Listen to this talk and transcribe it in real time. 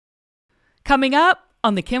coming up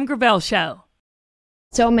on The Kim Gravel Show.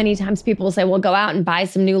 So many times people say, well, go out and buy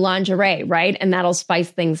some new lingerie, right? And that'll spice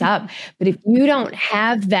things up. But if you don't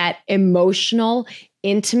have that emotional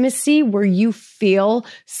intimacy where you feel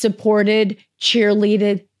supported,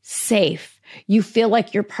 cheerleaded, safe, you feel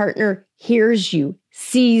like your partner hears you,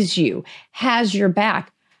 sees you, has your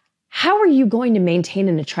back, how are you going to maintain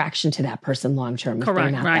an attraction to that person long-term if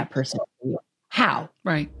they're not that person for you? How?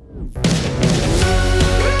 Right.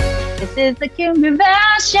 This is the Kim Gravel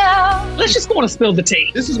Show. Let's just go on and spill the tea.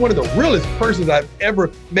 This is one of the realest persons I've ever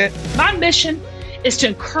met. My mission is to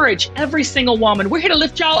encourage every single woman. We're here to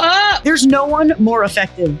lift y'all up. There's no one more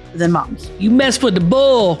effective than moms. You mess with the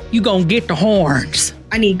bull, you gonna get the horns.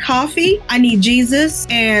 I need coffee, I need Jesus,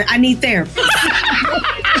 and I need therapy.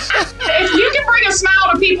 If you can bring a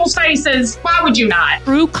smile to people's faces, why would you not?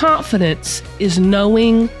 True confidence is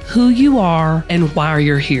knowing who you are and why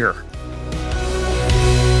you're here.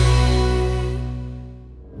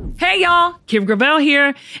 Hey y'all, Kim Gravel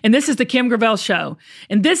here, and this is the Kim Gravel Show.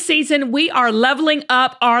 And this season, we are leveling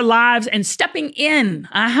up our lives and stepping in.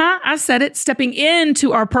 I said it, stepping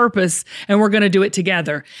into our purpose, and we're going to do it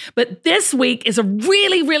together. But this week is a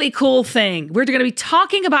really, really cool thing. We're going to be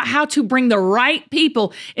talking about how to bring the right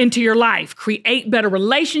people into your life, create better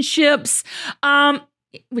relationships,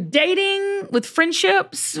 with dating, with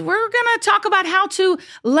friendships. We're going to talk about how to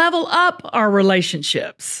level up our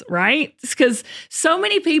relationships, right? Because so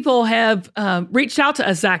many people have reached out to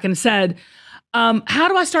us, Zach, and said, how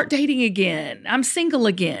do I start dating again? I'm single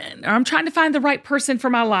again, or I'm trying to find the right person for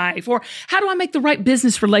my life, or how do I make the right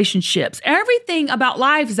business relationships? Everything about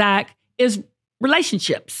life, Zach, is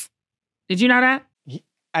relationships. Did you know that?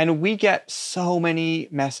 And we get so many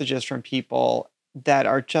messages from people that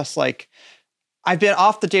are just like, I've been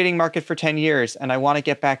off the dating market for 10 years and I want to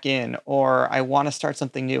get back in, or I want to start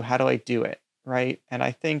something new. How do I do it? Right. And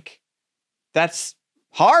I think that's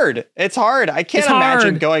hard. It's hard. I can't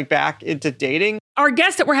imagine going back into dating. Our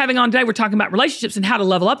guest that we're having on today, we're talking about relationships and how to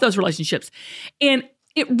level up those relationships. And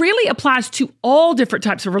it really applies to all different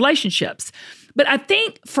types of relationships. But I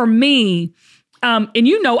think for me, and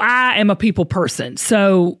I am a people person.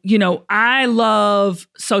 So, I love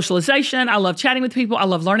socialization. I love chatting with people. I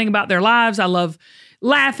love learning about their lives. I love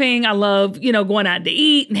laughing. I love, going out to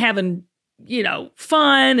eat and having,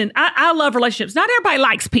 fun. And I love relationships. Not everybody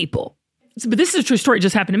likes people. But this is a true story. It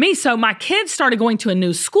just happened to me. So my kids started going to a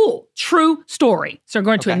new school. True story. So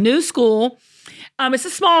going to a new school. It's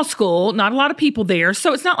a small school, not a lot of people there.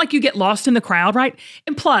 So it's not like you get lost in the crowd, right?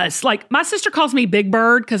 And plus, like my sister calls me Big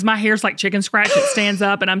Bird because my hair's like chicken scratch. It stands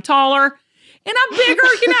up and I'm taller and I'm bigger,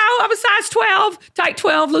 I'm a size 12, tight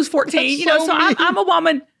 12, lose 14, so I'm a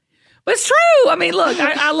woman. But it's true. I mean, look,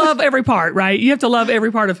 I love every part, right? You have to love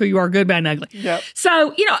every part of who you are, good, bad, and ugly. Yep.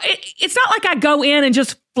 So, it's not like I go in and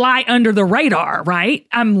just fly under the radar, right?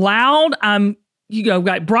 I'm loud.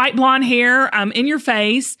 Got bright blonde hair. I'm in your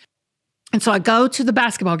face. And so I go to the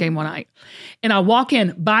basketball game one night and I walk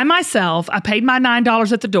in by myself. I paid my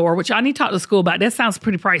 $9 at the door, which I need to talk to the school about. That sounds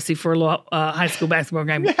pretty pricey for a little high school basketball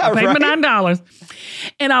game. Yeah, I paid my $9.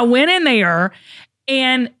 And I went in there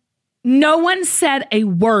and no one said a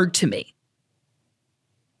word to me.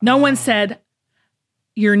 No one said,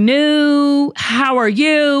 "You're new. How are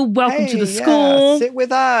you? Welcome to the school. Sit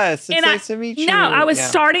with us. It's nice to meet you." No, I was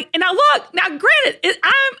starting, and granted,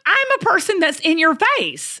 I'm a person that's in your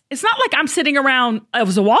face. It's not like I'm sitting around. I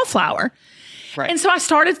was a wallflower, right? And so I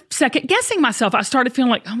started second guessing myself. I started feeling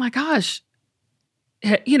like, oh my gosh,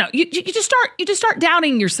 you just start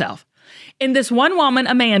doubting yourself. And this one woman,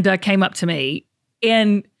 Amanda, came up to me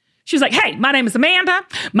and she was like, "Hey, my name is Amanda.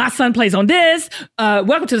 My son plays on this.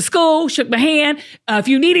 Welcome to the school." Shook my hand. "If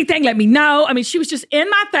you need anything, let me know." I mean, she was just in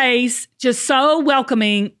my face, just so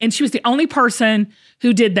welcoming. And she was the only person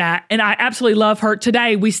who did that. And I absolutely love her.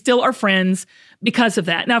 Today, we still are friends because of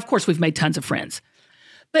that. Now, of course, we've made tons of friends.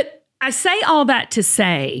 But I say all that to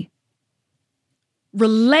say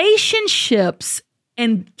relationships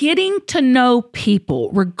and getting to know people,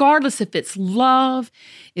 regardless if it's love,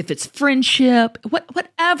 if it's friendship,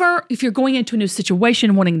 whatever, if you're going into a new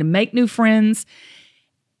situation, wanting to make new friends,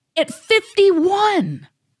 at 51,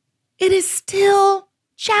 it is still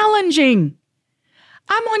challenging.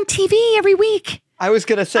 I'm on TV every week. I was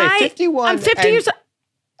going to say 51. I'm 50 years old.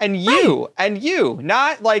 And you,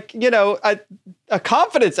 not like, a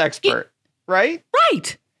confidence expert, right?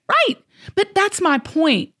 Right. But that's my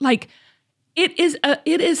point. Like, it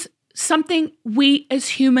is something we as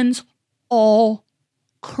humans all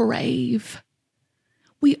crave.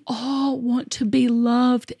 We all want to be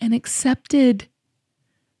loved and accepted.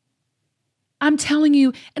 I'm telling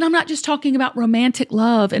you, and I'm not just talking about romantic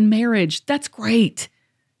love and marriage. That's great.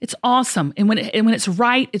 It's awesome. And when it's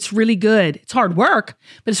right, it's really good. It's hard work,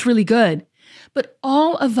 but it's really good. But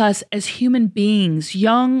all of us as human beings,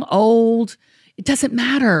 young, old, it doesn't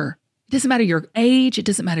matter. It doesn't matter your age. It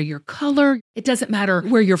doesn't matter your color. It doesn't matter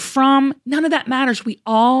where you're from. None of that matters. We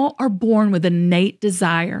all are born with an innate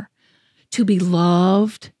desire to be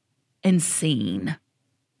loved and seen.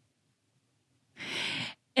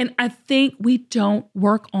 And I think we don't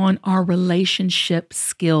work on our relationship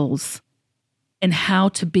skills and how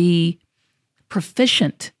to be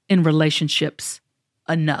proficient in relationships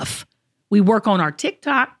enough. We work on our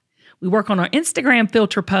TikTok. We work on our Instagram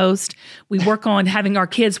filter post. We work on having our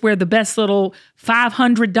kids wear the best little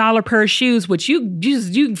 $500 pair of shoes, which you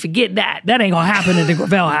can forget that. That ain't gonna happen in the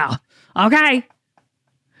Gravel house. Okay.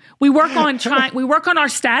 We work on our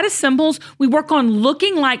status symbols. We work on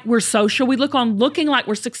looking like we're social. We look on looking like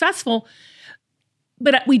we're successful,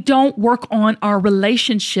 but we don't work on our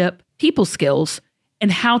relationship people skills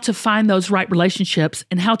and how to find those right relationships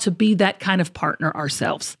and how to be that kind of partner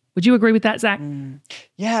ourselves. Would you agree with that, Zach?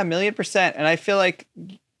 Yeah, 1,000,000%. And I feel like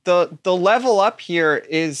the level up here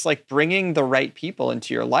is like bringing the right people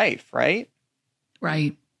into your life, right?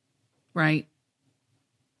 Right.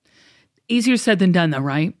 Easier said than done, though,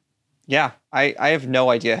 right? Yeah, I have no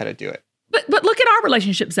idea how to do it. But look at our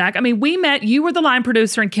relationship, Zach. I mean, we met, you were the line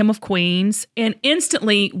producer and Kim of Queens, and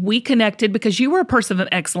instantly we connected because you were a person of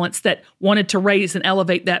excellence that wanted to raise and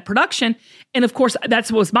elevate that production. And of course,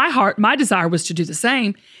 that's what was my desire was to do the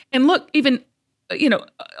same. And look, even,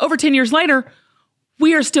 over 10 years later,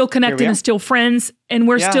 we are still connected and still friends, and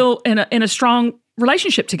we're still in a strong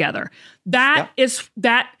relationship together. That is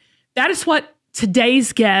what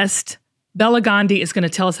today's guest, Bela Gandhi, is going to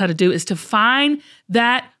tell us how to do, is to find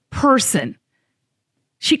that person.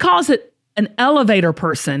 She calls it an elevator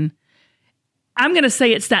person. I'm going to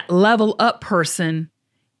say it's that level up person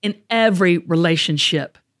in every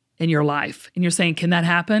relationship in your life. And you're saying, can that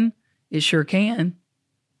happen? It sure can.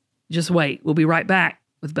 Just wait. We'll be right back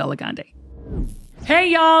with Bela Gandhi. Hey,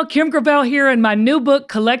 y'all. Kim Gravel here, and my new book,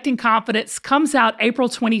 Collecting Confidence, comes out April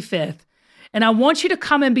 25th. And I want you to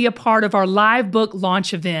come and be a part of our live book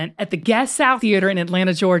launch event at the Gas South Theater in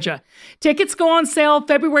Atlanta, Georgia. Tickets go on sale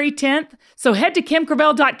February 10th, so head to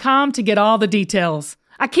kimgravel.com to get all the details.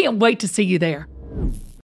 I can't wait to see you there.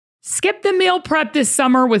 Skip the meal prep this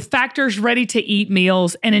summer with Factor's ready-to-eat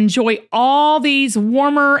meals and enjoy all these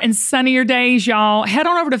warmer and sunnier days, y'all. Head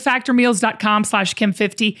on over to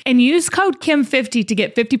factormeals.com/Kim50 and use code Kim50 to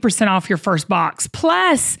get 50% off your first box,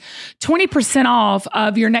 plus 20% off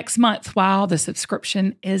of your next month while the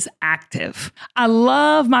subscription is active. I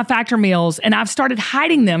love my Factor meals, and I've started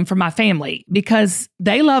hiding them from my family because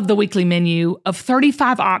they love the weekly menu of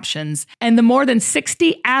 35 options and the more than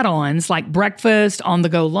 60 add-ons like breakfast,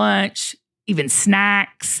 on-the-go lunch, even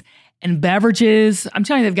snacks and beverages. I'm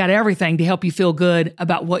telling you, they've got everything to help you feel good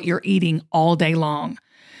about what you're eating all day long.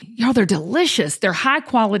 Y'all, they're delicious. They're high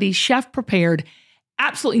quality, chef prepared,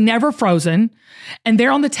 absolutely never frozen, and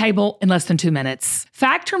they're on the table in less than 2 minutes.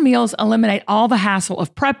 Factor meals eliminate all the hassle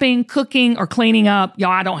of prepping, cooking, or cleaning up.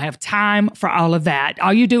 Y'all, I don't have time for all of that.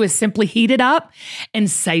 All you do is simply heat it up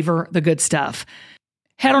and savor the good stuff.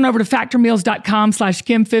 Head on over to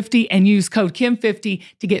factormeals.com/Kim50 and use code Kim50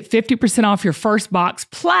 to get 50% off your first box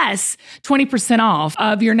plus 20% off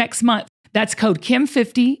of your next month. That's code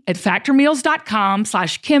Kim50 at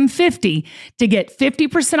factormeals.com/Kim50 to get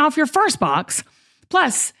 50% off your first box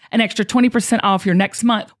plus an extra 20% off your next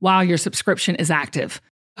month while your subscription is active.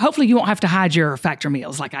 Hopefully you won't have to hide your Factor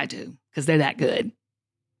meals like I do because they're that good.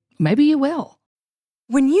 Maybe you will.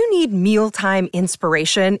 When you need mealtime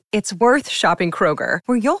inspiration, it's worth shopping Kroger,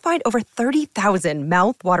 where you'll find over 30,000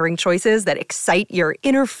 mouth-watering choices that excite your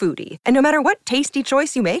inner foodie. And no matter what tasty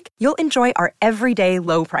choice you make, you'll enjoy our everyday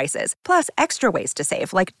low prices, plus extra ways to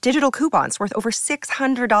save, like digital coupons worth over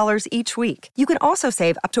 $600 each week. You can also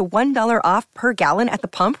save up to $1 off per gallon at the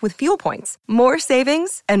pump with fuel points. More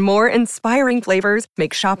savings and more inspiring flavors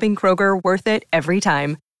make shopping Kroger worth it every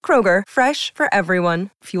time. Kroger, fresh for everyone.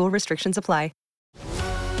 Fuel restrictions apply.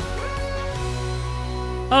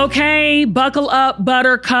 Okay, buckle up,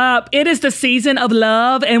 Buttercup. It is the season of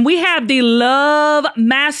love, and we have the love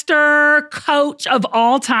master coach of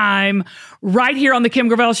all time right here on the Kim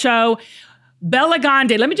Gravel Show, Bela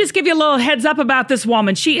Gandhi. Let me just give you a little heads up about this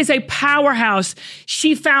woman. She is a powerhouse.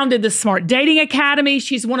 She founded the Smart Dating Academy.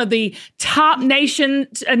 She's one of the top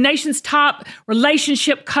nation's top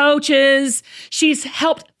relationship coaches. She's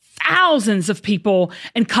helped thousands of people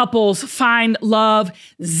and couples find love.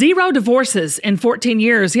 0 divorces in 14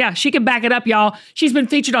 years. Yeah, she can back it up, y'all. She's been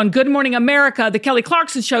featured on Good Morning America, The Kelly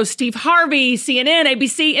Clarkson Show, Steve Harvey, CNN,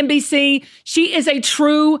 ABC, NBC. She is a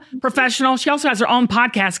true professional. She also has her own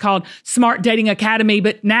podcast called Smart Dating Academy.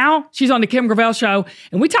 But now she's on The Kim Gravel Show,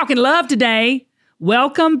 and we're talking love today.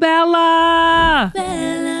 Welcome, Bela.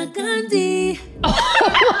 Bela Gandhi.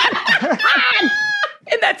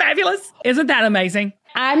 Isn't that fabulous? Isn't that amazing?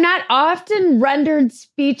 I'm not often rendered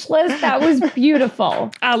speechless. That was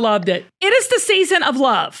beautiful. I loved it. It is the season of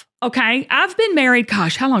love, okay? I've been married.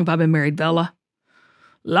 Gosh, how long have I been married, Bella?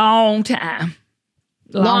 Long time.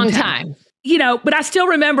 Long time. You know, but I still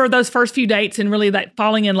remember those first few dates and really that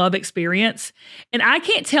falling in love experience. And I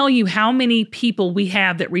can't tell you how many people we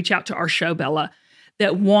have that reach out to our show, Bella,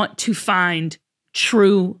 that want to find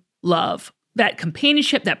true love, that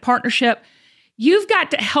companionship, that partnership. You've got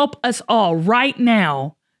to help us all right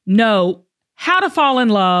now know how to fall in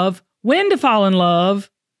love, when to fall in love,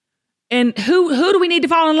 and who do we need to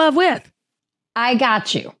fall in love with? I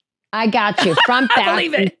got you. Front, back,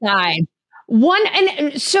 and side.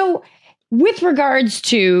 And so with regards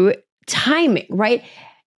to timing, right?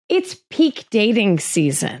 It's peak dating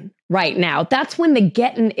season right now. That's when the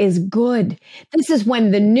getting is good. This is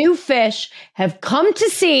when the new fish have come to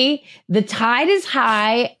sea, the tide is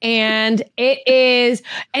high, and it is.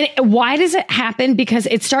 And why does it happen? Because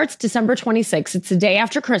it starts December 26th. It's the day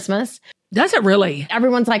after Christmas. Does it really?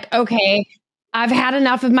 Everyone's like, okay, I've had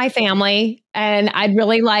enough of my family, and I'd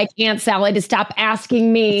really like Aunt Sally to stop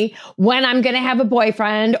asking me when I'm going to have a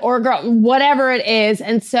boyfriend or girl, whatever it is.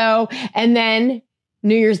 And then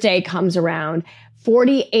New Year's Day comes around.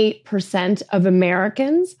 48% of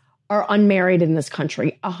Americans are unmarried in this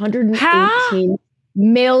country. 118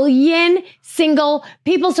 million single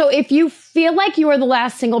people. So if you feel like you are the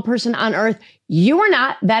last single person on earth, you are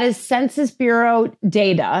not. That is Census Bureau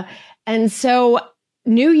data. And so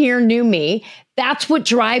new year, new me. That's what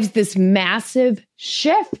drives this massive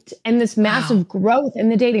shift and this massive growth in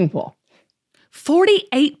the dating pool.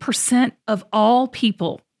 48% of all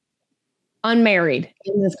people unmarried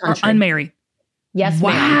in this country. Are unmarried. Yes,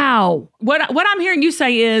 ma'am. Wow. What I'm hearing you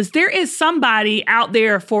say is there is somebody out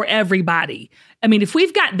there for everybody. I mean, if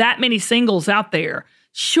we've got that many singles out there,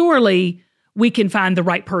 surely we can find the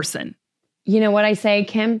right person. You know what I say,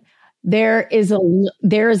 Kim? There is a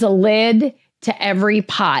lid to every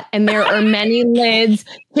pot, and there are many lids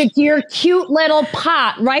to your cute little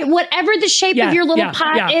pot, right? Whatever the shape of your little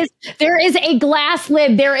pot is, there is a glass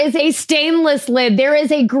lid, there is a stainless lid, there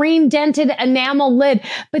is a green dented enamel lid,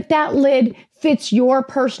 but that lid fits your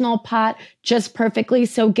personal pot just perfectly.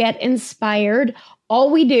 So get inspired.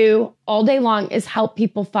 All we do all day long is help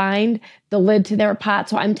people find the lid to their pot.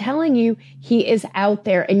 So I'm telling you, he is out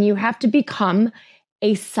there, and you have to become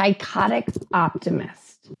a psychotic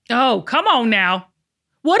optimist. Oh, come on now.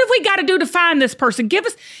 What have we got to do to find this person? Give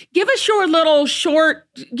us your little short,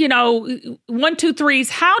 1, 2, 3s.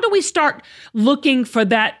 How do we start looking for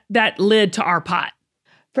that lid to our pot?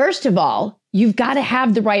 First of all, you've got to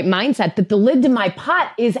have the right mindset that the lid to my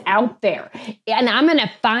pot is out there, and I'm going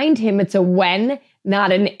to find him. It's a when,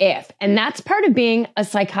 not an if. And that's part of being a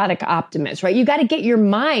psychotic optimist, right? You got to get your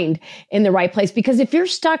mind in the right place, because if you're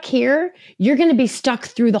stuck here, you're going to be stuck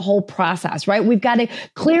through the whole process, right? We've got to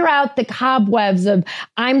clear out the cobwebs of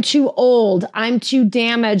I'm too old, I'm too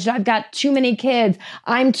damaged, I've got too many kids,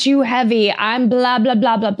 I'm too heavy, I'm blah, blah,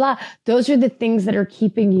 blah, blah, blah. Those are the things that are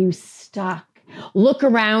keeping you stuck. Look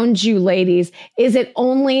around you, ladies. Is it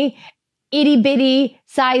only itty bitty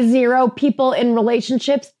size 0 people in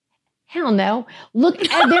relationships? Hell no. Look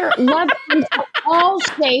at their love comes to all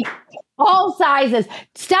shapes, all sizes.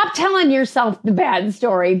 Stop telling yourself the bad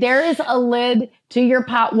story. There is a lid to your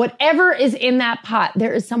pot. Whatever is in that pot,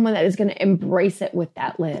 there is someone that is going to embrace it with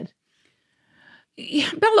that lid.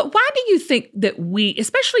 Bella, why do you think that we,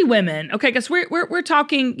 especially women, okay, because we're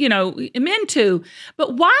talking, men too,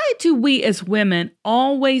 but why do we as women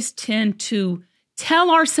always tend to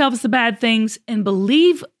tell ourselves the bad things and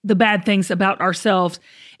believe the bad things about ourselves,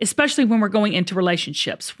 especially when we're going into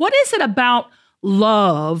relationships? What is it about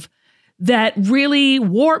love that really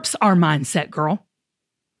warps our mindset, girl?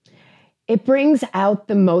 It brings out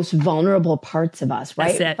the most vulnerable parts of us,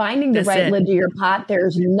 right? Finding the right lid to your pot,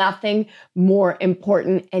 there's nothing more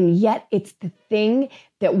important. And yet it's the thing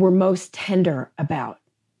that we're most tender about,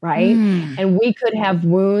 right? And we could have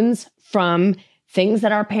wounds from things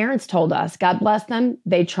that our parents told us. God bless them.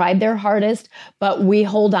 They tried their hardest, but we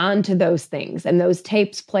hold on to those things, and those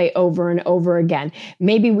tapes play over and over again.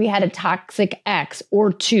 Maybe we had a toxic ex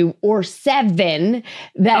or 2 or 7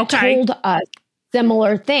 that told us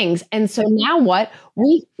similar things. And so now what?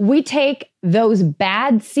 We take those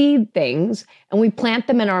bad seed things and we plant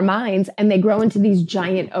them in our minds and they grow into these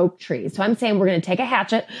giant oak trees. So I'm saying we're going to take a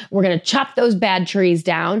hatchet, we're going to chop those bad trees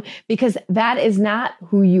down because that is not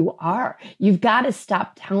who you are. You've got to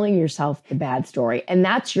stop telling yourself the bad story. And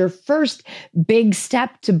that's your first big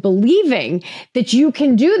step to believing that you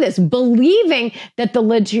can do this, believing that the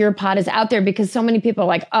lid to your pot is out there, because so many people are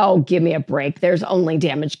like, oh, give me a break. There's only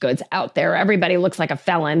damaged goods out there. Everybody looks like a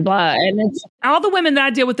felon, blah. And it's all the women that I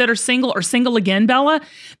deal with that are single or single again, Bella,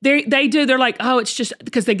 they're like, oh, it's just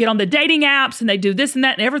because they get on the dating apps and they do this and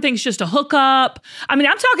that and everything's just a hookup. I mean,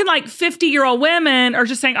 I'm talking like 50-year-old women are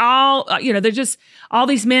just saying they're just, all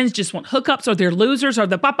these men just want hookups or they're losers or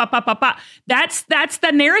the ba, ba, ba, ba, ba. That's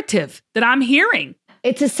the narrative that I'm hearing.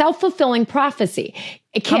 It's a self-fulfilling prophecy.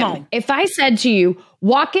 Come on. If I said to you,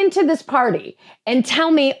 walk into this party and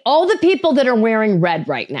tell me all the people that are wearing red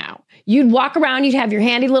right now, you'd walk around, you'd have your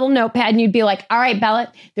handy little notepad and you'd be like, all right,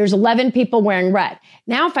 Bella, there's 11 people wearing red.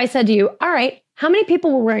 Now, if I said to you, all right, how many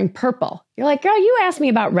people were wearing purple? You're like, girl, you asked me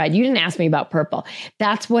about red. You didn't ask me about purple.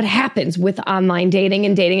 That's what happens with online dating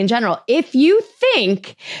and dating in general. If you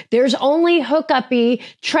think there's only hookup-y,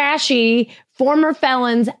 trashy, former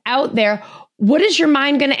felons out there, what is your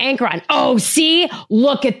mind going to anchor on? Oh, see,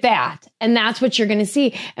 look at that. And that's what you're going to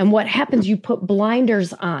see. And what happens, you put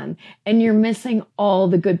blinders on and you're missing all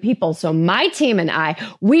the good people. So my team and I,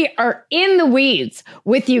 we are in the weeds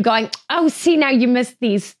with you going, oh, see, now you missed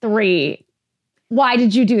these 3. Why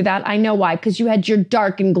did you do that? I know why, because you had your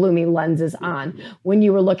dark and gloomy lenses on when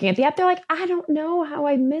you were looking at the app. They're like, I don't know how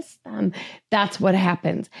I missed them. That's what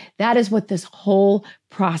happens. That is what this whole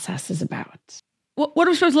process is about. What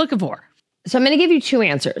are we supposed to look for? So I'm going to give you 2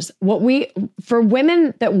 answers. For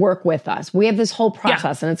women that work with us, we have this whole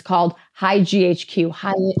process and it's called high GHQ,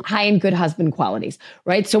 high and good husband qualities,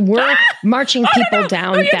 right? So we're marching people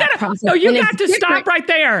down that process. No, you got to stop right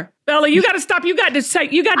there. Bella, you got to stop. You got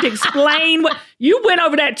to explain what you went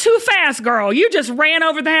over that too fast, girl. You just ran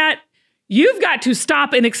over that. You've got to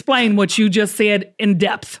stop and explain what you just said in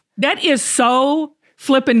depth. That is so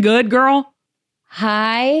flipping good, girl.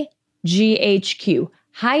 High GHQ.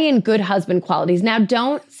 High and good husband qualities. Now,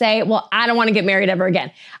 don't say, well, I don't want to get married ever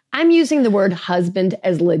again. I'm using the word husband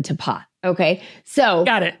as lid to pot. Okay. So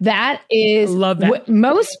got it. That is, love that.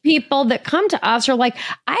 Most people that come to us are like,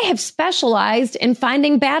 I have specialized in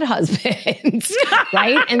finding bad husbands.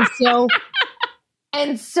 Right.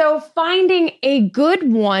 And so finding a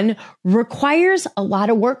good one requires a lot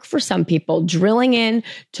of work for some people, drilling in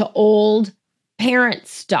to old parent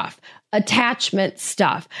stuff, attachment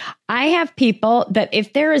stuff. I have people that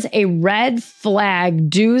if there is a red flag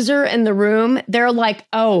doozer in the room, they're like,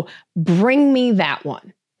 oh, bring me that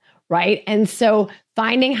one. Right. And so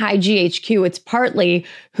finding high GHQ, it's partly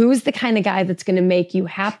who's the kind of guy that's going to make you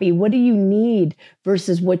happy? What do you need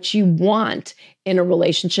versus what you want in a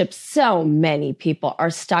relationship? So many people are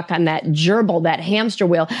stuck on that gerbil, that hamster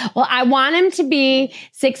wheel. Well, I want him to be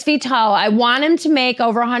 6 feet tall. I want him to make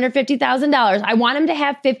over $150,000. I want him to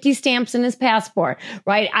have 50 stamps in his passport,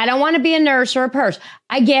 right? I don't want to be a nurse or a purse.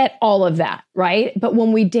 I get all of that, right? But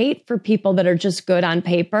when we date for people that are just good on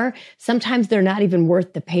paper, sometimes they're not even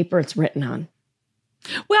worth the paper it's written on.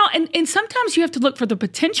 Well, and sometimes you have to look for the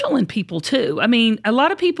potential in people too. I mean, a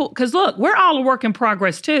lot of people, because look, we're all a work in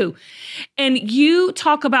progress too. And you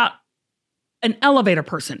talk about an elevator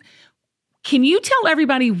person. Can you tell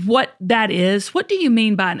everybody what that is? What do you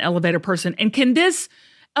mean by an elevator person? And can this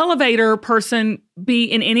elevator person be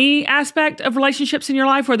in any aspect of relationships in your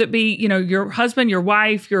life, whether it be, your husband, your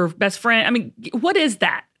wife, your best friend? I mean, what is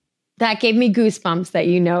that? That gave me goosebumps that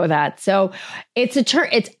you know that. So it's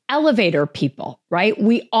elevator people, right?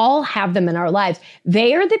 We all have them in our lives.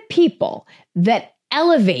 They are the people that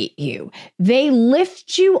elevate you. They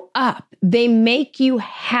lift you up. They make you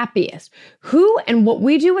happiest. Who and what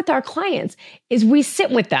we do with our clients is we sit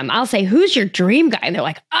with them. I'll say, who's your dream guy? And they're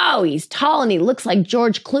like, oh, he's tall and he looks like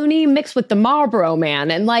George Clooney mixed with the Marlboro Man.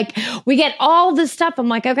 And like, we get all this stuff. I'm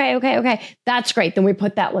like, okay. That's great. Then we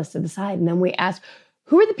put that list to the side and then we ask,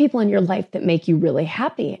 who are the people in your life that make you really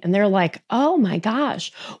happy? And they're like, oh my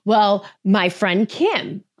gosh, well, my friend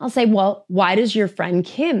Kim. I'll say, well, why does your friend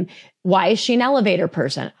Kim, why is she an elevator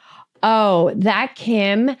person? Oh, that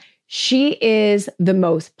Kim, she is the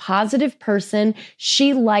most positive person.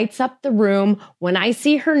 She lights up the room. When I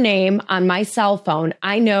see her name on my cell phone,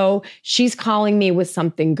 I know she's calling me with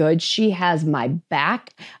something good. She has my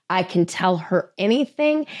back. I can tell her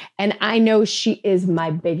anything. And I know she is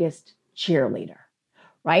my biggest cheerleader.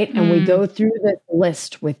 Right. And we go through this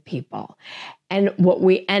list with people. And what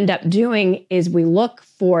we end up doing is we look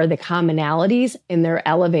for the commonalities in their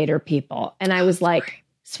elevator people. And I was like,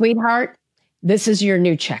 sweetheart, This is your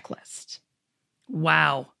new checklist.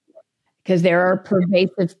 Wow. Because there are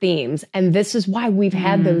pervasive themes. And this is why we've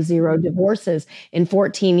had those 0 divorces in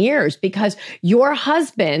 14 years, because your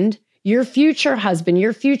husband, your future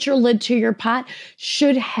lid to your pot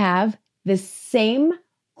should have the same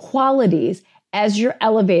qualities as your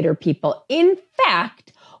elevator people. In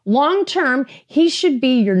fact, long term, he should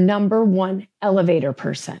be your number one elevator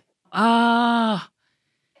person.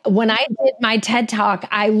 When I did my TED Talk,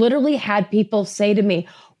 I literally had people say to me,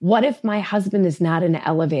 what if my husband is not an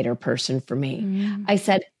elevator person for me? I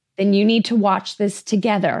said, then you need to watch this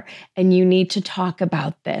together and you need to talk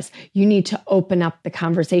about this. You need to open up the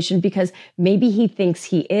conversation because maybe he thinks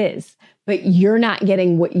he is, but you're not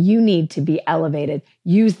getting what you need to be elevated.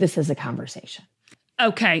 Use this as a conversation.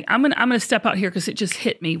 Okay, I'm gonna step out here because it just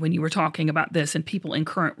hit me when you were talking about this and people in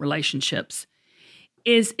current relationships.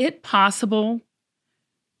 Is it possible?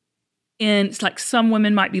 And it's like some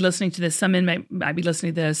women might be listening to this, some men might be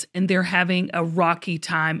listening to this, and they're having a rocky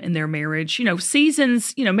time in their marriage.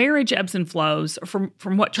 Seasons, marriage ebbs and flows from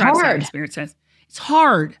what Tribe's experience says. It's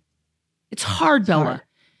hard. It's hard, Bella. Hard.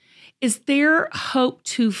 Is there hope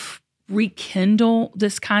to rekindle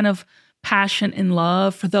this kind of passion and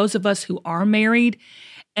love for those of us who are married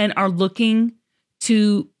and are looking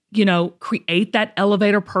to, create that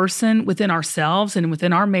elevator person within ourselves and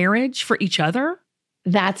within our marriage for each other?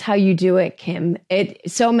 That's how you do it, Kim.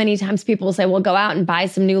 So many times people will say, well, go out and buy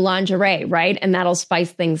some new lingerie, right? And that'll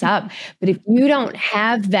spice things up. But if you don't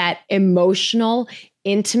have that emotional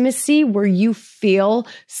intimacy where you feel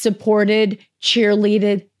supported,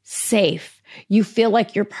 cheerleaded, safe, you feel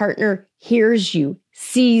like your partner hears you,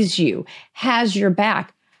 sees you, has your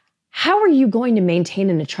back, how are you going to maintain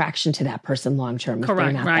an attraction to that person long-term if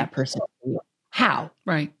they're not that person? How?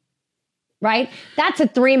 Right. That's a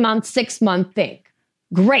 3-month, 6-month thing.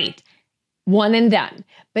 Great. One and done.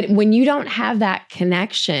 But when you don't have that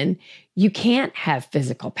connection, you can't have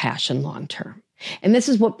physical passion long-term. And this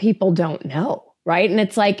is what people don't know, right? And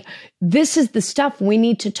it's like, this is the stuff we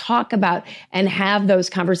need to talk about and have those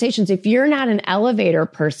conversations. If you're not an elevator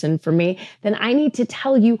person for me, then I need to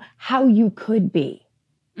tell you how you could be.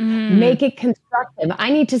 Make it constructive. I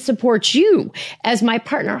need to support you as my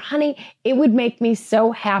partner. Honey, it would make me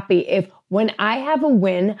so happy if when I have a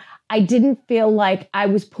win, I didn't feel like I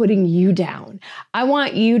was putting you down. I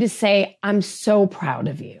want you to say, I'm so proud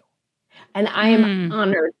of you. And I am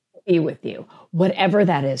honored to be with you, whatever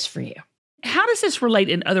that is for you. How does this relate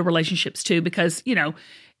in other relationships too? Because,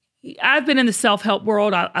 I've been in the self-help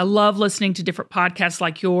world. I love listening to different podcasts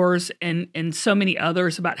like yours and so many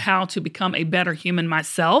others about how to become a better human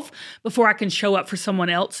myself before I can show up for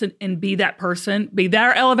someone else and be that person, be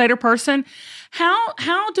their elevator person.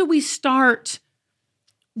 How do we start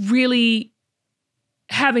really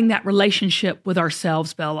having that relationship with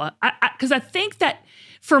ourselves, Bella? Because I think that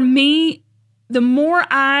for me, the more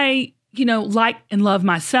I, like and love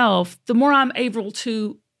myself, the more I'm able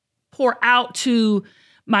to pour out to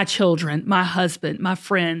my children, my husband, my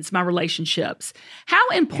friends, my relationships. How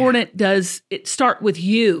important does it start with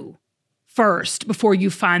you first before you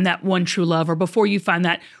find that one true love or before you find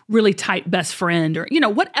that really tight best friend or,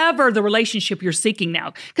 whatever the relationship you're seeking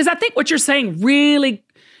now? Because I think what you're saying really,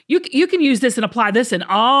 you can use this and apply this in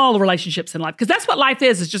all relationships in life because that's what life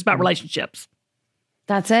is. It's just about relationships.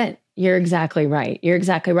 That's it. You're exactly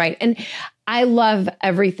right. And I love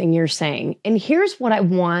everything you're saying. And here's what I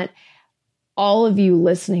want all of you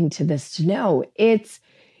listening to this to know.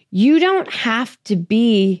 You don't have to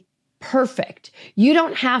be perfect. You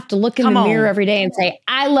don't have to look in the mirror every day and say,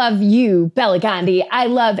 I love you, Bela Gandhi. I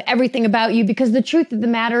love everything about you, because the truth of the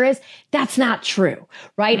matter is that's not true,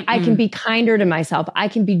 right? Mm-mm. I can be kinder to myself. I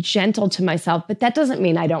can be gentle to myself, but that doesn't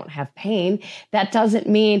mean I don't have pain. That doesn't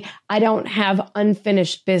mean I don't have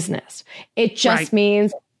unfinished business. It just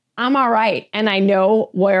means I'm all right. And I know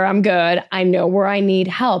where I'm good. I know where I need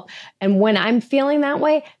help. And when I'm feeling that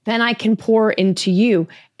way, then I can pour into you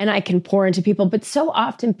and I can pour into people. But so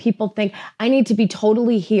often people think I need to be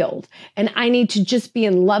totally healed and I need to just be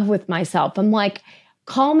in love with myself. I'm like,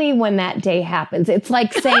 call me when that day happens. It's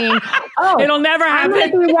like saying, oh, it'll never happen.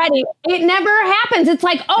 I'm gonna be ready. It never happens. It's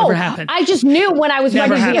like, oh, I just knew when I was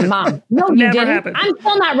ready to be a mom. No, you didn't. Happened. I'm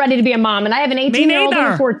still not ready to be a mom. And I have an 18-year-old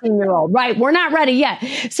and a 14-year-old, right? We're not ready yet.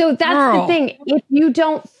 So that's the thing. If you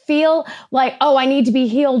don't feel like, oh, I need to be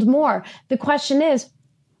healed more, the question is,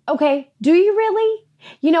 okay, do you really?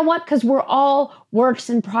 You know what? Because we're all works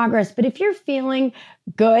in progress. But if you're feeling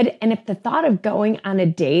good and if the thought of going on a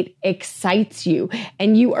date excites you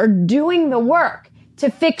and you are doing the work to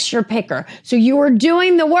fix your picker, so you are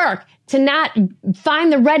doing the work to not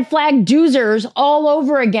find the red flag doozers all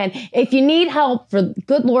over again. If you need help, for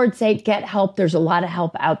good Lord's sake, get help. There's a lot of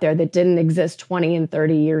help out there that didn't exist 20 and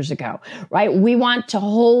 30 years ago, right? We want to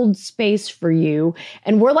hold space for you.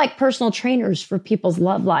 And we're like personal trainers for people's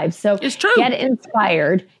love lives. So it's true. Get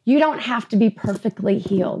inspired. You don't have to be perfectly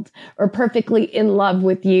healed or perfectly in love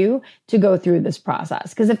with you to go through this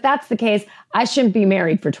process. Because if that's the case, I shouldn't be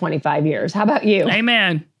married for 25 years. How about you?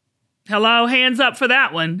 Amen. Hello, hands up for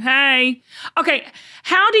that one. Hey. Okay,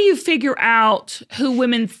 how do you figure out who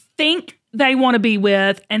women think they want to be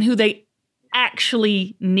with and who they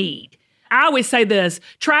actually need? I always say this,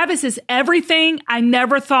 Travis is everything I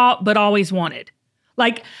never thought but always wanted.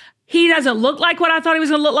 Like, he doesn't look like what I thought he was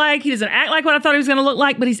going to look like. He doesn't act like what I thought he was going to look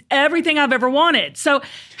like, but he's everything I've ever wanted. So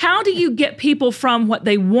how do you get people from what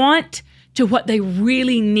they want to what they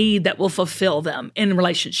really need that will fulfill them in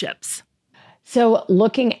relationships? So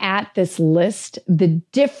looking at this list, the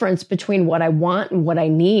difference between what I want and what I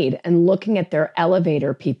need, and looking at their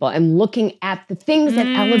elevator people and looking at the things that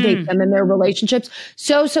elevate them in their relationships,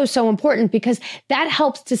 so important, because that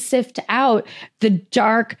helps to sift out the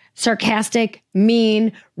dark, sarcastic,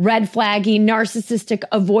 mean, red flaggy, narcissistic,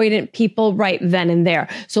 avoidant people right then and there.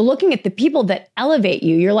 So looking at the people that elevate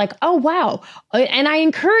you, you're like, oh, wow. And I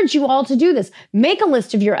encourage you all to do this. Make a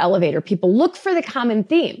list of your elevator people. Look for the common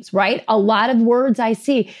themes, right? A lot of words I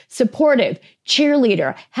see: supportive,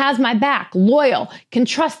 cheerleader, has my back, loyal, can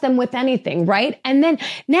trust them with anything, right? And then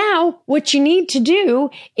now what you need to do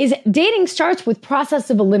is dating starts with process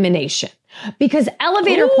of elimination, because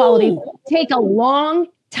elevator qualities take a long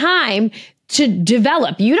time to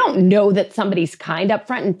develop. You don't know that somebody's kind up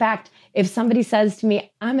front. In fact, if somebody says to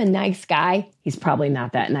me, I'm a nice guy, he's probably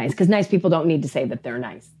not that nice, because nice people don't need to say that they're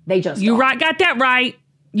nice. They just You right, got that right.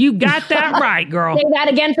 You got that right, girl. Say that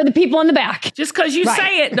again for the people in the back. Just because you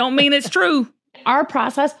say it don't mean it's true. Our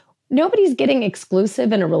process, nobody's getting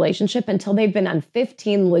exclusive in a relationship until they've been on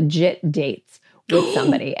 15 legit dates with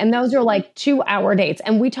somebody. And those are like 2-hour dates.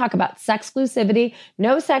 And we talk about sexclusivity,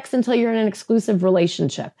 no sex until you're in an exclusive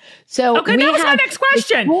relationship. So okay, that was my next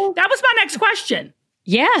question. That was my next question.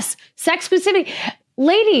 Yes, sexclusivity.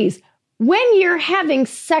 Ladies, when you're having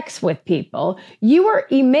sex with people, you are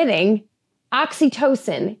emitting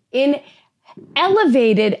oxytocin in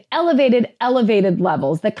elevated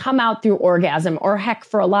levels that come out through orgasm, or heck,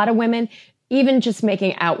 for a lot of women, even just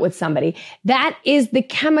making out with somebody. That is the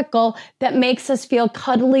chemical that makes us feel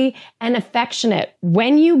cuddly and affectionate.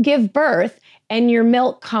 When you give birth and your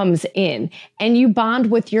milk comes in and you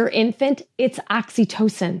bond with your infant, it's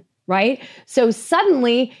oxytocin, right? So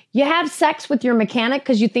suddenly you have sex with your mechanic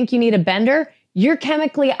because you think you need a bender. You're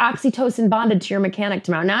chemically oxytocin bonded to your mechanic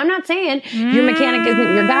tomorrow. Now, I'm not saying your mechanic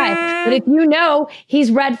isn't your guy, but if you know he's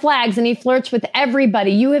red flags and he flirts with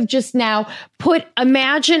everybody, you have just now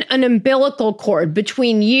imagine an umbilical cord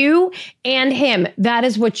between you and him. That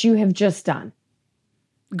is what you have just done.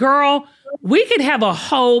 Girl, we could have a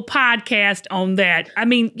whole podcast on that. I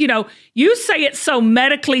mean, you say it's so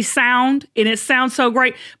medically sound and it sounds so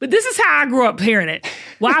great, but this is how I grew up hearing it.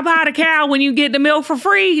 Why buy the cow when you get the milk for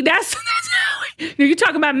free? That's how you're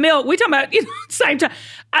talking about milk. We talking about same time.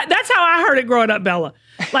 That's how I heard it growing up, Bella.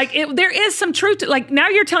 Like there is some truth to, like, now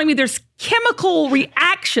you're telling me there's chemical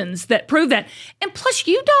reactions that prove that. And plus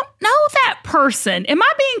you don't know that person. Am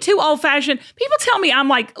I being too old fashioned? People tell me I'm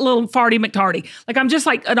like a little farty McTardy. Like I'm just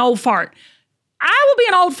like an old fart. I will be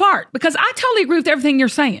an old fart because I totally agree with everything you're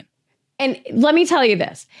saying. And let me tell you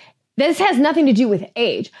this. This has nothing to do with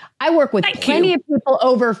age. I work with plenty of people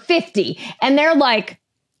over 50 and they're like,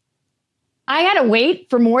 I had to wait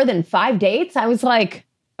for more than 5 dates. I was like,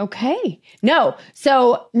 okay. No.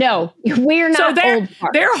 So no, we're not old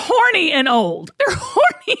farts. They're horny and old. They're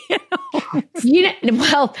horny and old.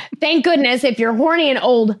 Well, thank goodness if you're horny and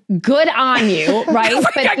old, good on you, right?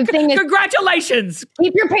 But the thing is, congratulations.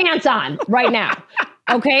 Keep your pants on right now.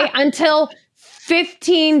 Okay. Until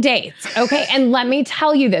 15 dates. Okay. And let me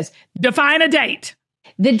tell you this. Define a date.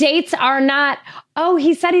 The dates are not, oh,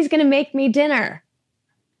 he said he's going to make me dinner.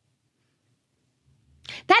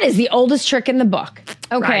 That is the oldest trick in the book.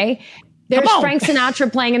 Okay. Right. There's Frank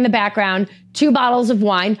Sinatra playing in the background, 2 bottles of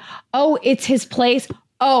wine. Oh, it's his place.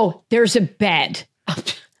 Oh, there's a bed.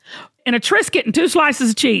 And a Triscuit and 2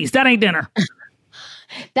 slices of cheese. That ain't dinner.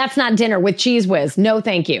 That's not dinner with Cheese Whiz. No,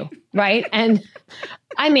 thank you. Right. And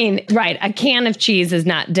I mean, right. A can of cheese is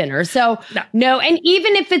not dinner. So no. And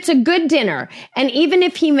even if it's a good dinner, and even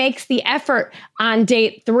if he makes the effort on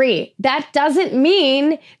date 3, that doesn't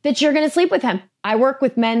mean that you're going to sleep with him. I work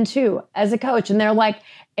with men too as a coach, and they're like,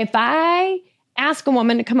 if I ask a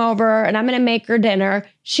woman to come over and I'm going to make her dinner,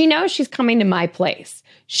 she knows she's coming to my place.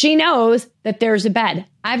 She knows that there's a bed.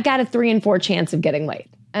 I've got a 3 in 4 chance of getting late.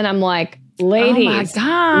 And I'm like, ladies,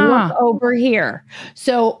 look over here.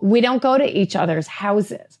 So we don't go to each other's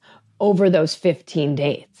houses over those 15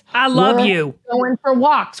 dates. I love you. Going for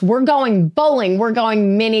walks. We're going bowling. We're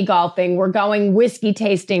going mini golfing. We're going whiskey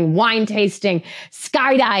tasting, wine tasting,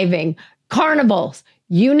 skydiving, carnivals,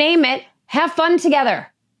 you name it. Have fun together.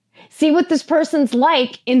 See what this person's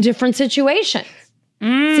like in different situations.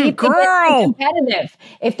 See if they're competitive.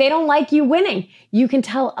 If they don't like you winning, you can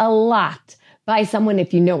tell a lot by someone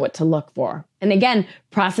if you know what to look for. And again,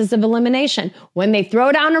 process of elimination. When they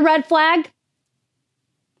throw down a red flag,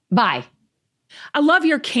 bye. I love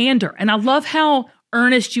your candor, and I love how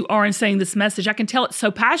earnest you are in saying this message. I can tell it's so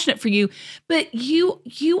passionate for you, but you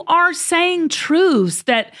are saying truths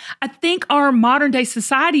that I think our modern day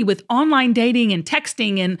society with online dating and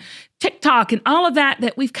texting and TikTok and all of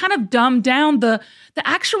that we've kind of dumbed down the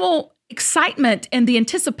actual excitement and the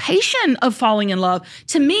anticipation of falling in love.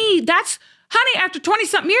 To me, that's, honey, after 20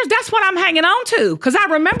 something years, that's what I'm hanging on to because I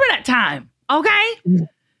remember that time. Okay.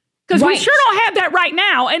 Because we sure don't have that right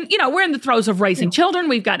now. And, you know, we're in the throes of raising children.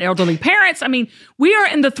 We've got elderly parents. I mean, we are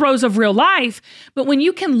in the throes of real life. But when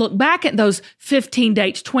you can look back at those 15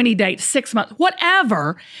 dates, 20 dates, 6 months,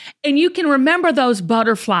 whatever, and you can remember those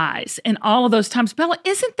butterflies and all of those times, Bella,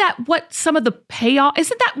 isn't that what some of the payoff,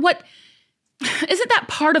 isn't that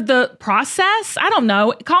part of the process? I don't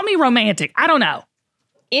know. Call me romantic. I don't know.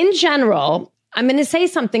 In general, I'm going to say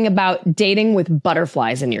something about dating with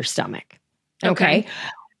butterflies in your stomach. Okay.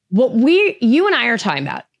 What you and I are talking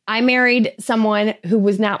about, I married someone who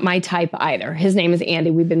was not my type either. His name is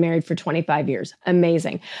Andy. We've been married for 25 years.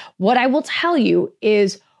 Amazing. What I will tell you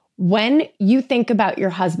is when you think about your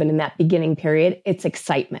husband in that beginning period, it's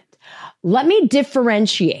excitement. Let me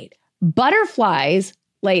differentiate. Butterflies,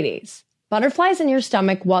 ladies, butterflies in your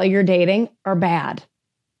stomach while you're dating are bad.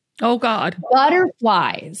 Oh, God.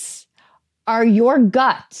 Butterflies are your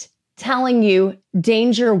gut telling you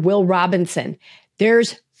danger, Will Robinson.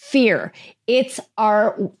 There's fear. It's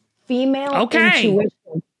our female intuition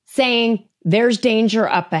saying there's danger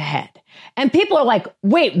up ahead. And people are like,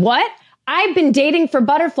 wait, what? I've been dating for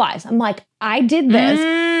butterflies. I'm like, I did this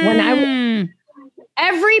when I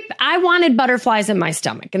wanted butterflies in my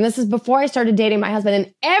stomach. And this is before I started dating my husband.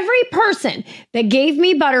 And every person that gave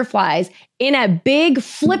me butterflies in a big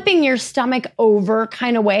flipping your stomach over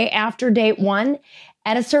kind of way after date 1,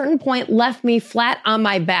 at a certain point left me flat on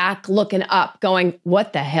my back looking up going,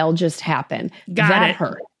 what the hell just happened? That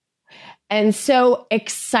hurt. And so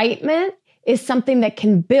excitement is something that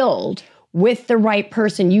can build with the right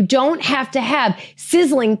person. You don't have to have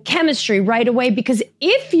sizzling chemistry right away because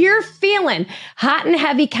if you're feeling hot and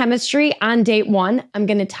heavy chemistry on date 1, I'm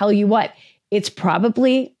going to tell you what, it's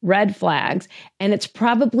probably red flags and it's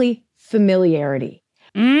probably familiarity.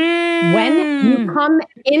 When you come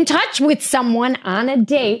in touch with someone on a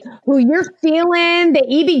date who you're feeling the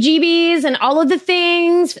EBGBs and all of the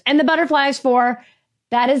things and the butterflies for,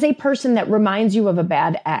 that is a person that reminds you of a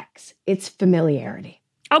bad ex. It's familiarity.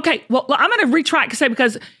 Okay, well I'm going to retry it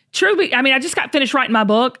because truly, I mean, I just got finished writing my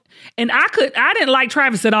book and I didn't like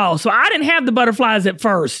Travis at all. So I didn't have the butterflies at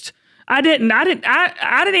first. I didn't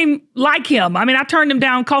even like him. I mean, I turned him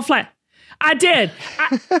down cold flat. I did.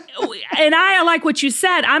 And I like what you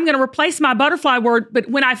said. I'm going to replace my butterfly word. But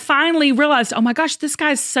when I finally realized, oh my gosh, this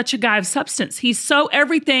guy's such a guy of substance. He's so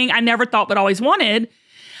everything I never thought but always wanted.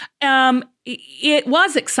 It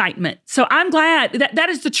was excitement. So I'm glad that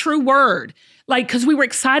is the true word. Like, because we were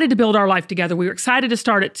excited to build our life together. We were excited to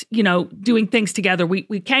start it, doing things together.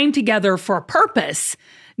 We came together for a purpose,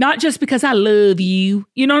 not just because I love you.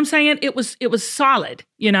 You know what I'm saying? It was solid,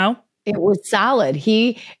 It was solid.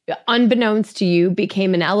 He, unbeknownst to you,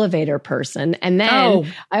 became an elevator person. And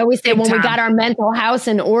then I always say when we got our mental house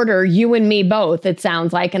in order, you and me both, it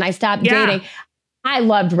sounds like, and I stopped dating. I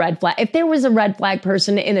loved red flag. If there was a red flag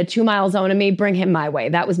person in a 2-mile zone of me, bring him my way.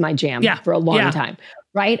 That was my jam for a long time.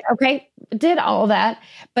 Right? Okay. Did all that.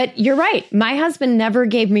 But you're right. My husband never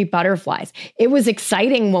gave me butterflies. It was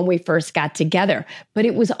exciting when we first got together, but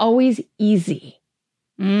it was always easy.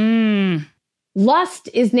 Lust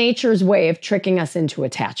is nature's way of tricking us into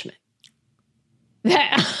attachment.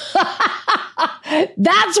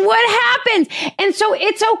 That's what happens. And so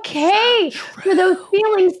it's okay for those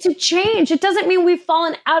feelings to change. It doesn't mean we've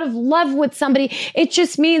fallen out of love with somebody. It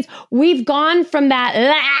just means we've gone from that,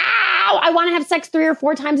 I want to have sex 3 or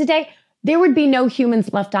 4 times a day. There would be no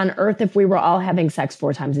humans left on earth if we were all having sex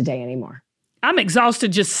 4 times a day anymore. I'm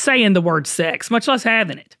exhausted just saying the word sex, much less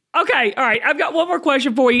having it. Okay, all right. I've got one more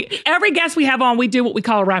question for you. Every guest we have on, we do what we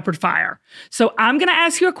call a rapid fire. So I'm going to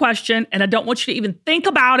ask you a question, and I don't want you to even think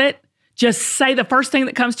about it. Just say the first thing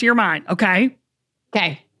that comes to your mind, okay?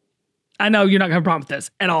 Okay. I know you're not going to have a problem with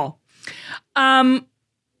this at all.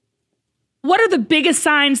 What are the biggest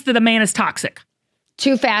signs that a man is toxic?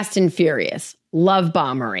 Too fast and furious. Love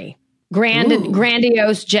bombery.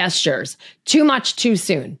 Grandiose gestures. Too much too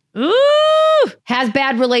soon. Ooh. Has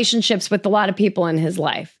bad relationships with a lot of people in his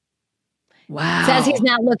life. Wow. Says he's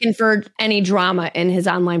not looking for any drama in his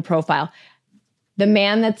online profile. The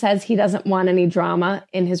man that says he doesn't want any drama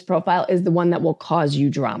in his profile is the one that will cause you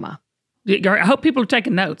drama. I hope people are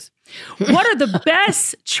taking notes. What are the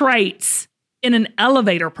best traits in an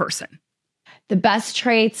elevator person? The best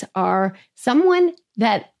traits are someone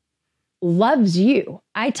that loves you.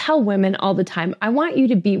 I tell women all the time, I want you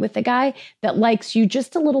to be with a guy that likes you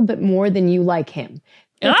just a little bit more than you like him.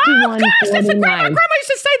 51, oh, gosh, that's a great. My 49. grandma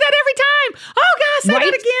used to say that every time. Oh, gosh,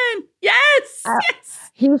 say that again. Yes, yes.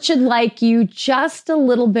 He should like you just a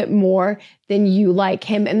little bit more than you like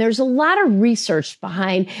him. And there's a lot of research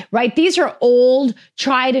behind, right? These are old,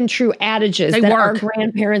 tried and true adages that our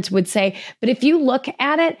grandparents would say. But if you look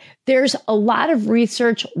at it, there's a lot of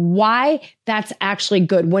research why that's actually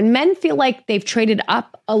good. When men feel like they've traded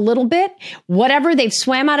up a little bit, whatever, they've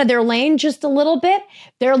swam out of their lane just a little bit,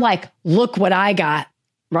 they're like, look what I got,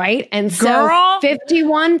 right? And so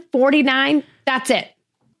 51, 49, that's it.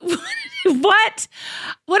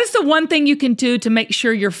 What is the one thing you can do to make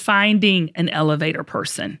sure you're finding an elevator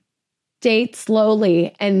person? Date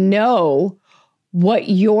slowly and know what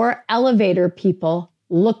your elevator people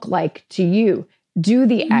look like to you. Do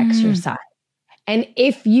the exercise. And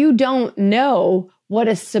if you don't know what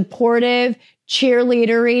a supportive,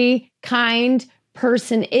 cheerleadery, kind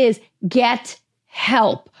person is, get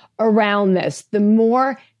help around this. The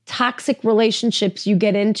more toxic relationships you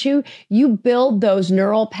get into, you build those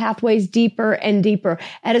neural pathways deeper and deeper.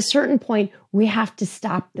 At a certain point, we have to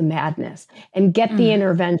stop the madness and get the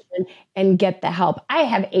intervention and get the help. I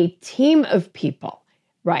have a team of people,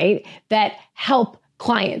 right, that help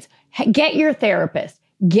clients. Get your therapist,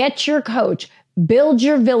 get your coach, build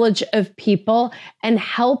your village of people and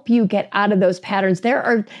help you get out of those patterns. There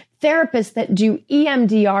are therapists that do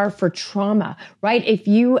EMDR for trauma, right? If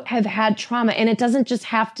you have had trauma, and it doesn't just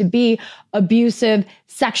have to be abusive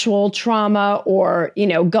sexual trauma or,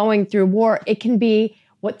 going through war. It can be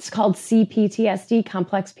what's called CPTSD,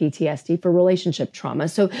 complex PTSD, for relationship trauma.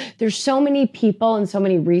 So there's so many people and so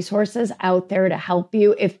many resources out there to help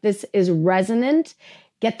you. If this is resonant,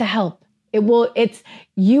 get the help.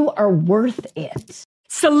 You are worth it.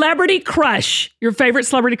 Celebrity crush. Your favorite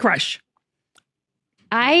celebrity crush?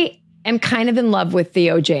 I am kind of in love with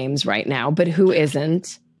Theo James right now, but who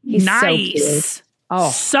isn't? He's nice. So cute. Oh,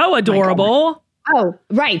 so adorable. Oh,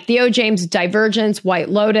 right. Theo James, Divergence, White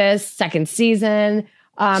Lotus, second season.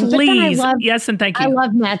 Please. Yes, and thank you. I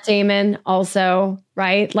love Matt Damon also,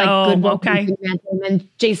 right? Like okay. Matt Damon,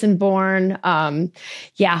 Jason Bourne.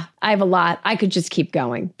 Yeah, I have a lot. I could just keep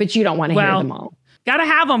going, but you don't want to hear them all. Gotta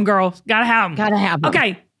have them, girl. Gotta have them. Gotta have them.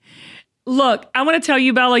 Okay. Look, I want to tell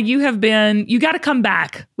you, Bella, you got to come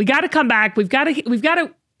back. We got to come back. We've got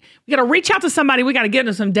to reach out to somebody. We got to get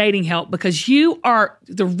into some dating help because you are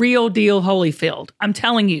the real deal Holyfield. I'm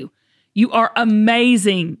telling you, you are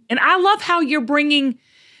amazing. And I love how you're bringing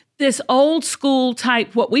this old school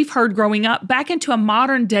type, what we've heard growing up, back into a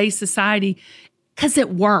modern day society because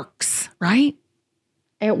it works, right?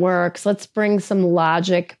 It works. Let's bring some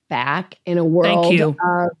logic back in a world of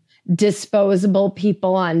disposable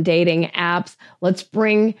people on dating apps. Let's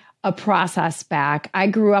bring a process back. I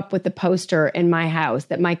grew up with a poster in my house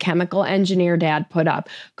that my chemical engineer dad put up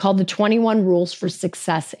called the 21 Rules for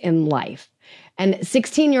Success in Life. And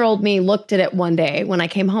 16-year-old me looked at it one day when I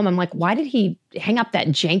came home. I'm like, why did he hang up that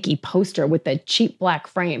janky poster with the cheap black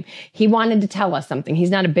frame? He wanted to tell us something.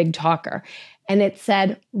 He's not a big talker. And it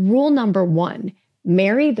said, rule number 1,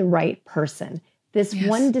 marry the right person. This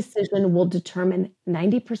one decision will determine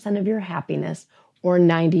 90% of your happiness or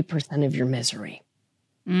 90% of your misery.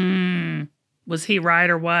 Was he right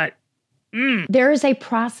or what? There is a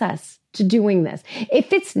process to doing this.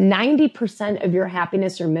 If it's 90% of your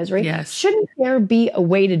happiness or misery, shouldn't there be a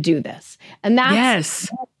way to do this? And that's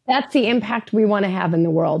the impact we want to have in the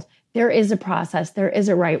world. There is a process. There is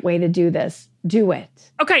a right way to do this. Do it.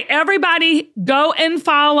 Okay, everybody go and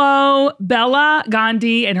follow Bela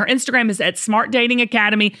Gandhi, and her Instagram is at Smart Dating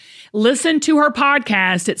Academy. Listen to her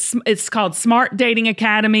podcast. It's called Smart Dating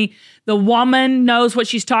Academy. The woman knows what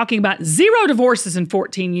she's talking about. 0 divorces in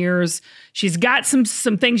 14 years. She's got some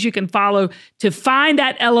things you can follow to find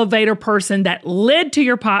that elevator person, that lid to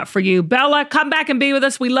your pot for you. Bela, come back and be with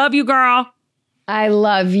us. We love you, girl. I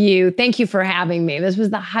love you. Thank you for having me. This was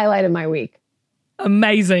the highlight of my week.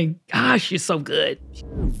 Amazing. Gosh, you're so good.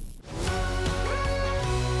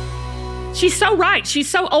 She's so right. She's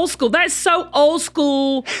so old school. That's so old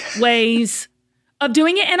school ways of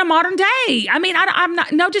doing it in a modern day. I mean, I'm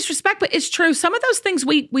not, no disrespect, but it's true. Some of those things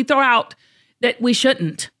we throw out that we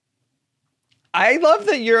shouldn't. I love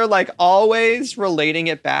that you're like always relating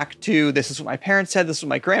it back to this is what my parents said, this is what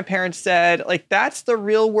my grandparents said. Like that's the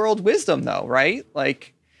real world wisdom though, right?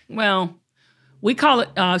 Like, well, we call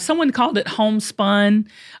it, someone called it homespun.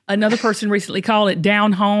 Another person recently called it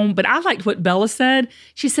down home, but I liked what Bela said.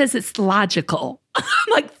 She says it's logical. I'm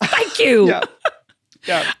like, thank you.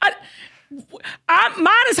 Yeah.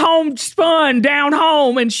 Mine is homespun, down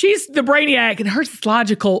home, and she's the brainiac, and hers is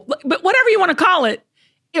logical. But whatever you want to call it,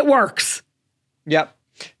 it works. Yep.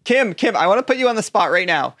 Kim, I want to put you on the spot right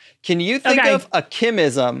now. Can you think of a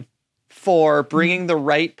Kimism for bringing the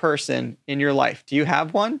right person in your life? Do you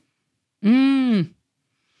have one?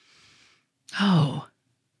 Oh.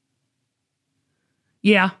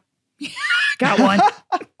 Yeah. Got one.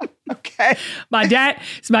 Okay. My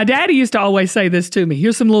daddy used to always say this to me.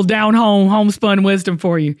 Here's some little down home, homespun wisdom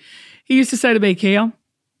for you. He used to say to me, Kim,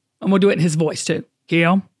 I'm going to do it in his voice too.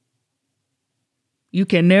 Kim, you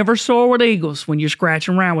can never soar with eagles when you're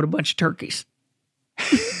scratching around with a bunch of turkeys.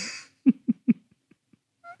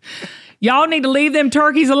 Y'all need to leave them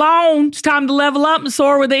turkeys alone. It's time to level up and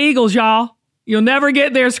soar with the eagles, y'all. You'll never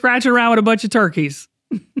get there scratching around with a bunch of turkeys.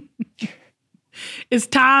 It's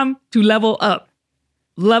time to level up.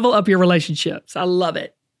 Level up your relationships. I love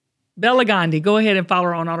it. Bela Gandhi, go ahead and follow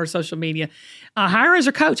her on all her social media. Hire her as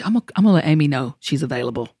her coach. I'm gonna let Amy know she's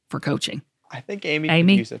available for coaching. I think Amy can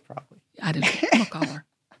use it probably. I do. I'm gonna call her.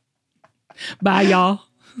 Bye, y'all.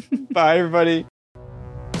 Bye, everybody.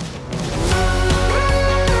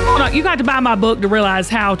 You got to buy my book to realize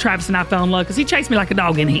how Travis and I fell in love, because he chased me like a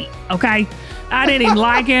dog in heat, okay? I didn't even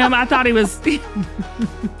like him. I thought he was...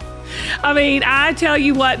 I mean, I tell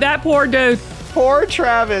you what, that poor dude... Poor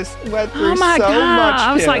Travis went through God. much.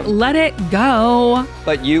 I was like, let it go.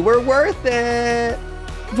 But you were worth it.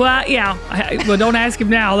 Well, yeah. Well, don't ask him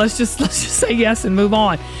now. Let's just say yes and move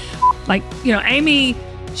on. Like, Amy,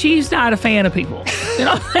 she's not a fan of people. You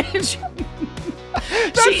know what I'm saying?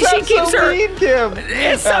 She keeps her. Mean, Kim.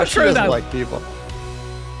 It's so true, she doesn't though. Like people.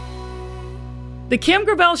 The Kim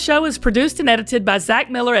Gravel Show is produced and edited by Zach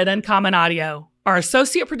Miller at Uncommon Audio. Our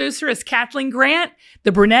associate producer is Kathleen Grant,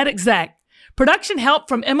 the brunette exec. Production help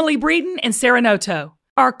from Emily Breeden and Sarah Noto.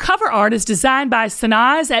 Our cover art is designed by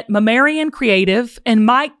Sanaz at Mammarian Creative, and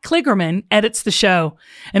Mike Kligerman edits the show.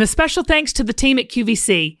 And a special thanks to the team at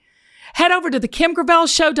QVC. Head over to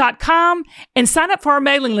thekimgravelshow.com and sign up for our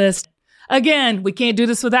mailing list. Again, we can't do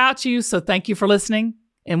this without you, so thank you for listening,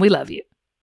 and we love you.